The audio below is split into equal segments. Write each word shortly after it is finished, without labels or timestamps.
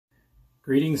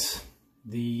Greetings.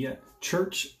 The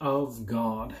Church of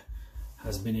God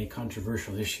has been a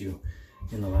controversial issue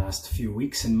in the last few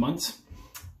weeks and months,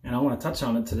 and I want to touch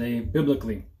on it today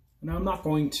biblically. Now, I'm not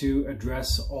going to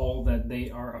address all that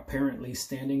they are apparently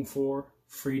standing for,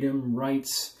 freedom,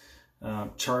 rights,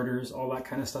 charters, all that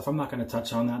kind of stuff. I'm not going to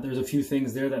touch on that. There's a few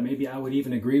things there that maybe I would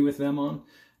even agree with them on.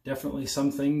 Definitely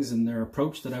some things in their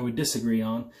approach that I would disagree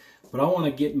on. But I want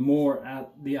to get more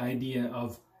at the idea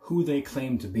of who they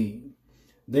claim to be.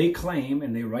 They claim,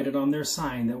 and they write it on their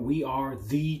sign, that we are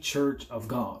the Church of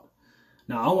God.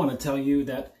 Now, I want to tell you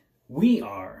that we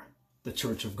are the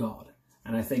Church of God.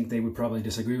 And I think they would probably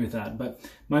disagree with that. But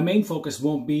my main focus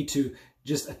won't be to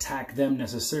just attack them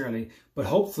necessarily, but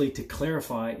hopefully to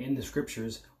clarify in the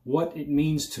scriptures what it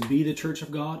means to be the Church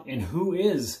of God and who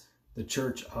is the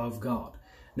Church of God.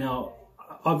 Now,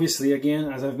 obviously, again,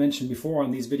 as I've mentioned before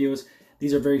on these videos,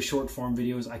 these are very short form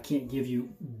videos. I can't give you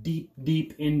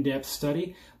deep, in-depth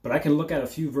study, but I can look at a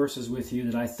few verses with you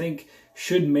that I think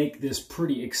should make this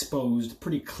pretty exposed,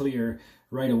 pretty clear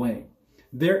right away.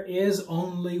 There is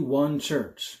only one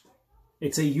church.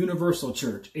 It's a universal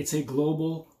church. It's a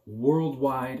global,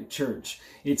 worldwide church.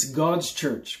 It's God's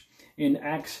church. In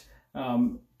Acts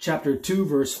chapter 2,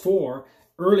 verse 4,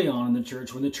 early on in the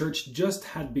church, when the church just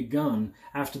had begun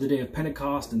after the day of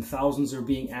Pentecost and thousands are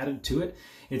being added to it,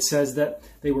 it says that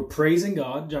they were praising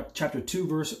God, chapter 2,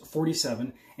 verse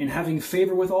 47, and having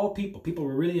favor with all people. People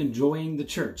were really enjoying the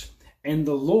church. And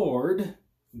the Lord,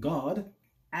 God,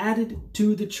 added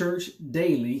to the church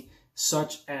daily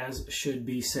such as should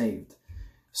be saved.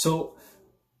 So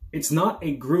it's not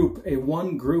a group, a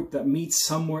one group that meets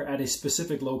somewhere at a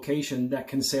specific location that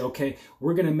can say, okay,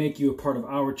 we're going to make you a part of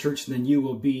our church, then you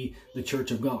will be the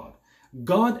Church of God.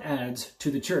 God adds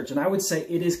to the church, and I would say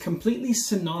it is completely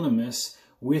synonymous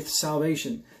with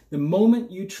salvation. The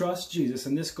moment you trust Jesus,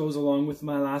 and this goes along with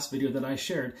my last video that I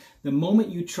shared, the moment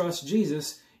you trust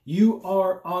Jesus, you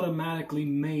are automatically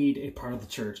made a part of the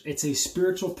church. It's a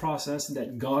spiritual process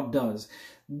that God does.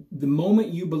 The moment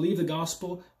you believe the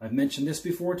gospel, I've mentioned this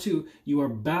before too, you are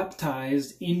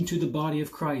baptized into the body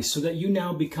of Christ so that you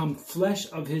now become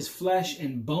flesh of his flesh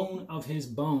and bone of his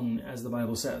bone, as the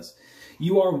Bible says.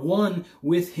 You are one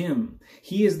with him.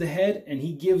 He is the head and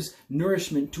he gives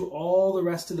nourishment to all the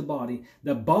rest of the body.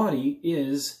 The body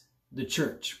is the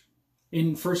church.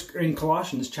 In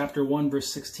Colossians chapter 1,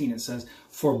 verse 16, it says,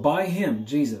 "For by him,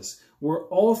 Jesus, were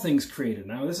all things created."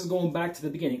 Now, this is going back to the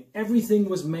beginning. Everything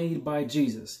was made by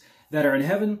Jesus, that are in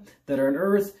heaven, that are on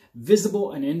earth,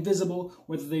 visible and invisible,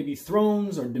 whether they be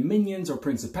thrones or dominions or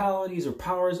principalities or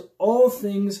powers. All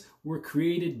things were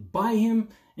created by him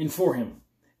and for him.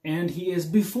 And he is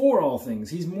before all things.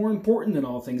 He's more important than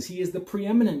all things. He is the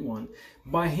preeminent one.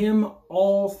 By him,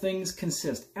 all things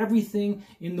consist. Everything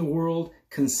in the world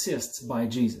consists by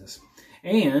Jesus.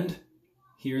 And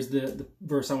here's the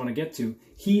verse I want to get to.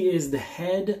 He is the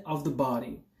head of the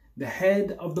body. The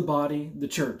head of the body, the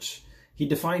church. He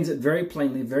defines it very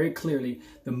plainly, very clearly.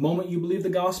 The moment you believe the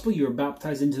gospel, you are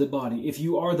baptized into the body. If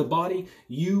you are the body,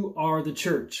 you are the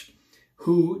church.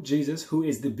 Who, Jesus, who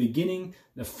is the beginning,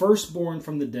 the firstborn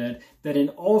from the dead, that in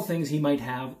all things he might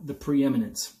have the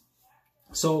preeminence.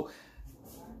 So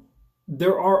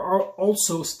there are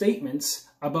also statements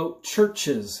about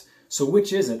churches. So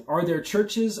which is it? Are there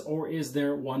churches or is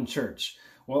there one church?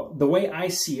 Well, the way I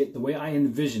see it, the way I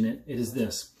envision it, it is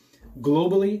this.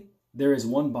 Globally, there is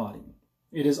one body.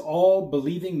 It is all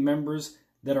believing members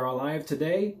that are alive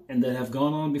today and that have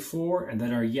gone on before and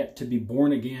that are yet to be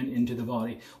born again into the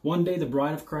body. One day the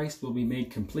bride of Christ will be made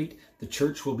complete. The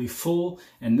church will be full,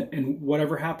 and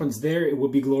whatever happens there, it will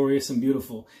be glorious and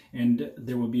beautiful, and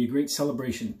there will be a great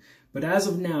celebration. But as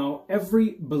of now,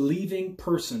 every believing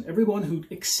person, everyone who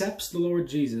accepts the Lord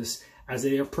Jesus as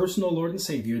their personal Lord and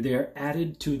Savior, they are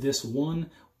added to this one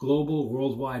global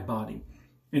worldwide body.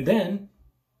 And then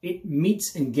it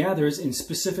meets and gathers in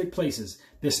specific places.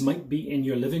 This might be in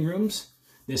your living rooms.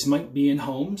 This might be in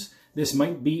homes. This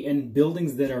might be in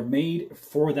buildings that are made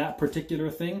for that particular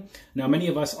thing. Now, many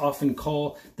of us often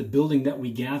call the building that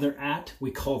we gather at, we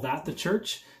call that the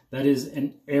church. That is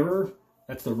an error.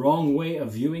 That's the wrong way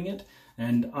of viewing it.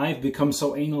 And I've become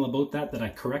so anal about that I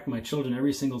correct my children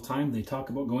every single time they talk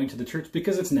about going to the church,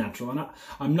 because it's natural. And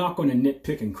I'm not going to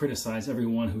nitpick and criticize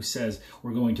everyone who says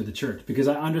we're going to the church, because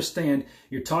I understand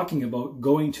you're talking about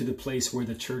going to the place where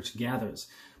the church gathers.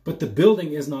 But the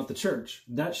building is not the church.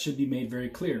 That should be made very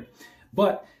clear.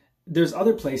 But there's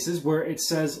other places where it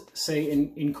says, say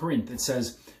in Corinth, it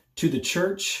says, to the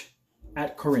church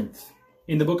at Corinth.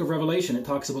 In the book of Revelation, it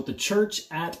talks about the church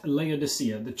at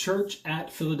Laodicea, the church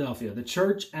at Philadelphia, the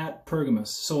church at Pergamos,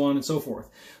 so on and so forth.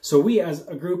 So we as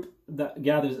a group that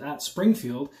gathers at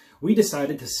Springfield, we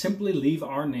decided to simply leave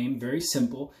our name very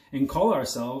simple and call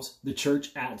ourselves the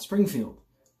Church at Springfield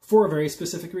for a very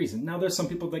specific reason. Now, there's some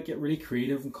people that get really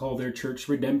creative and call their church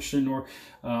Redemption or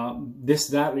this,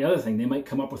 that, the other thing. They might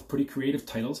come up with pretty creative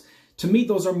titles. To me,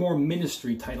 those are more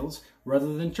ministry titles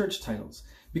rather than church titles.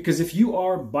 Because if you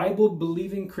are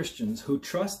Bible-believing Christians who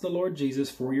trust the Lord Jesus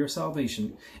for your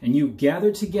salvation, and you gather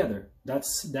together,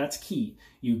 that's key.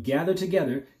 You gather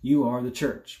together, you are the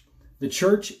church. The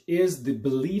church is the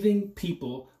believing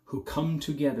people who come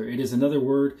together. It is another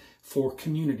word for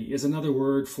community. It is another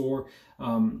word for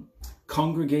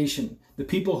congregation. The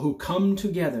people who come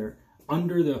together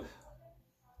under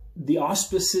the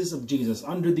auspices of Jesus,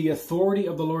 under the authority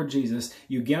of the Lord Jesus,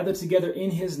 you gather together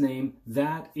in his name.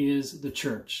 That is the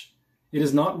church. It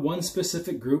is not one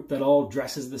specific group that all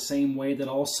dresses the same way, that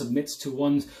all submits to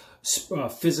one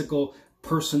physical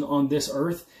person on this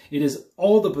earth. It is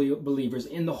all the believers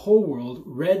in the whole world,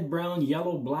 red, brown,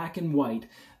 yellow, black, and white,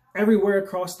 everywhere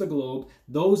across the globe.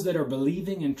 Those that are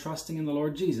believing and trusting in the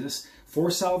Lord Jesus for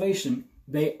salvation,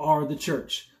 they are the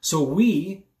church. So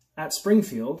we at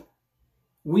Springfield,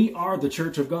 we are the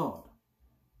church of God.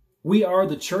 We are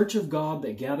the church of God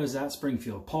that gathers at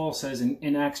Springfield. Paul says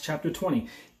in Acts chapter 20,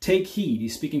 take heed.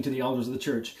 He's speaking to the elders of the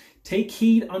church. Take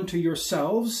heed unto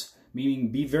yourselves,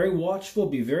 meaning be very watchful,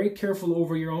 be very careful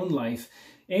over your own life,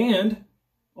 and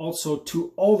also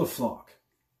to all the flock.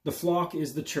 The flock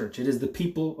is the church. It is the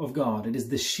people of God. It is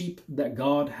the sheep that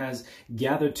God has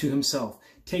gathered to himself.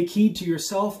 Take heed to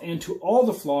yourself and to all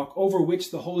the flock over which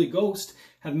the Holy Ghost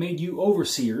have made you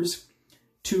overseers,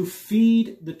 to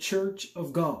feed the church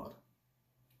of God.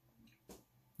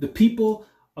 The people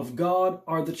of God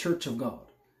are the church of God.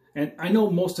 And I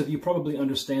know most of you probably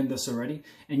understand this already.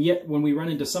 And yet when we run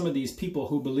into some of these people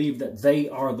who believe that they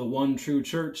are the one true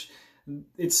church,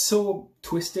 it's so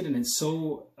twisted and it's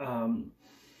so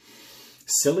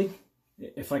silly,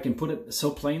 if I can put it so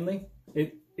plainly.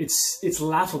 It's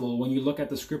laughable when you look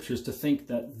at the scriptures to think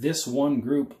that this one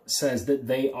group says that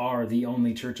they are the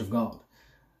only church of God.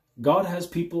 God has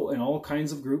people in all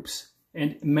kinds of groups,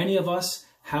 and many of us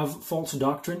have false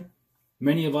doctrine.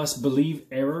 Many of us believe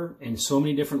error in so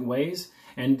many different ways,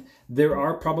 and there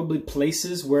are probably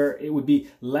places where it would be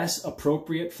less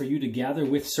appropriate for you to gather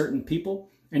with certain people.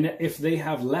 And if they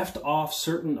have left off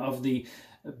certain of the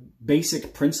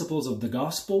basic principles of the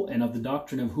gospel and of the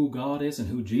doctrine of who God is and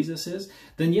who Jesus is,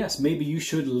 then yes, maybe you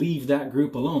should leave that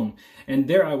group alone. And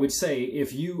there I would say,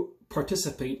 if you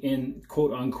participate in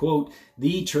quote unquote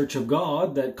the church of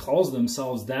God that calls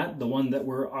themselves that, the one that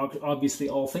we're obviously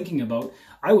all thinking about,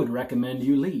 I would recommend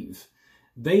you leave.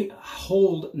 They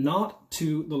hold not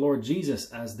to the Lord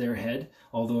Jesus as their head,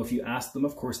 although if you ask them,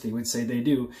 of course they would say they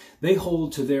do. They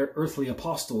hold to their earthly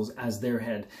apostles as their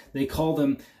head. They call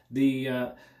them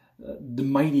the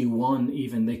mighty one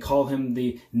even. They call him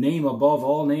the name above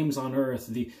all names on earth,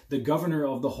 the governor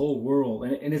of the whole world.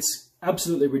 And it's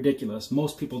absolutely ridiculous.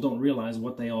 Most people don't realize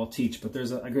what they all teach, but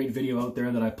there's a great video out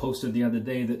there that I posted the other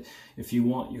day that if you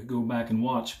want, you could go back and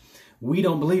watch. We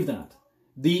don't believe that.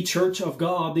 The church of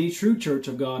God, the true church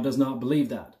of God, does not believe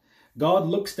that. God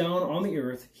looks down on the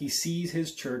earth. He sees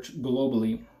his church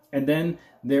globally. And then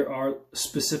there are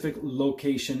specific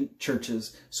location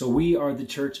churches. So we are the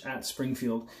church at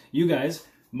Springfield. You guys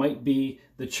might be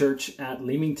the church at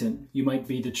Leamington. You might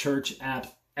be the church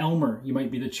at Elmer. You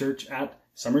might be the church at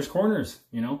Summers Corners,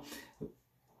 you know.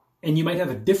 And you might have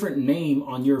a different name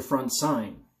on your front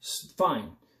sign.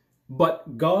 Fine.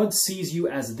 But God sees you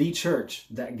as the church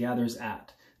that gathers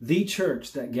at. The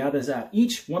church that gathers at.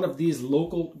 Each one of these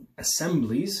local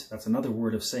assemblies, that's another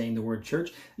word of saying the word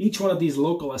church, each one of these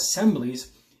local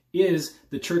assemblies is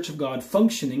the church of God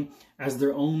functioning as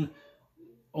their own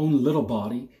little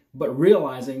body, but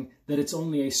realizing that it's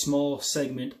only a small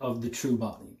segment of the true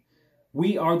body.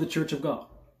 We are the church of God.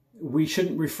 We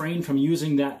shouldn't refrain from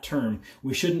using that term.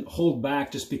 We shouldn't hold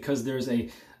back just because there's a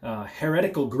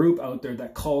heretical group out there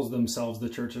that calls themselves the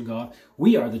church of God.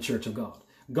 We are the church of God.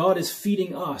 God is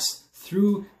feeding us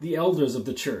through the elders of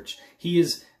the church. He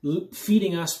is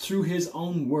feeding us through his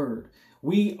own word.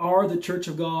 We are the church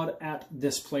of God at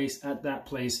this place, at that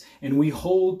place, and we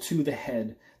hold to the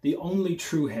head, the only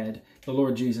true head, the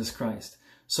Lord Jesus Christ.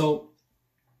 So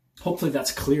hopefully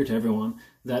that's clear to everyone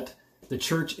that the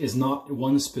church is not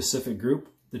one specific group.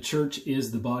 The church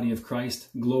is the body of Christ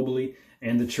globally,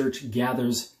 and the church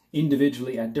gathers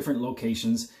individually at different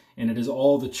locations, and it is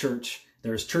all the church.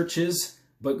 There's churches,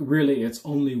 but really it's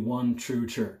only one true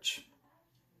church.